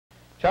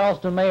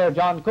Charleston Mayor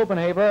John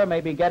Copenhaver may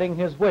be getting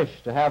his wish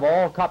to have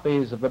all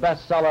copies of the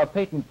bestseller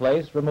Peyton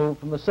Place removed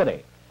from the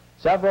city.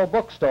 Several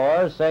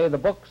bookstores say the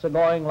books are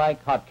going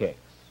like hotcakes.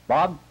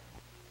 Bob?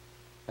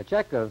 A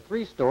check of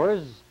 3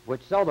 stores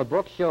which sell the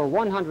books show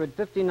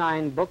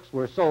 159 books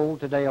were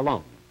sold today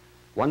alone.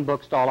 One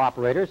bookstall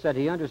operator said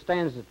he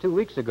understands that 2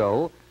 weeks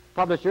ago,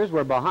 publishers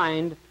were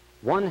behind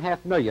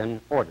 500,000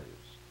 orders.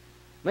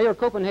 Mayor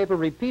Copenhaver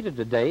repeated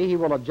today he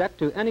will object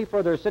to any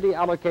further city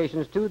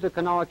allocations to the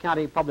Kanawha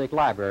County Public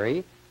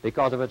Library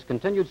because of its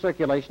continued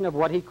circulation of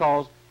what he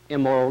calls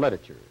immoral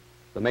literature.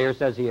 The mayor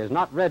says he has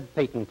not read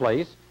Peyton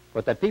Place,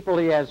 but that people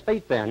he has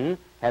faith in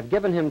have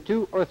given him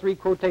 2 or 3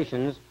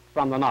 quotations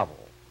from the novel.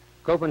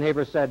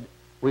 Copenhaver said,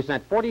 "We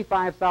sent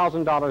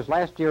 $45,000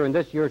 last year and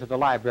this year to the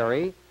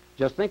library.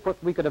 Just think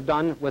what we could have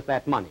done with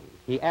that money."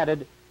 He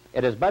added,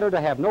 "It is better to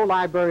have no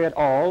library at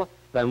all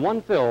than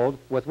one filled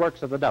with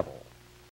works of the devil."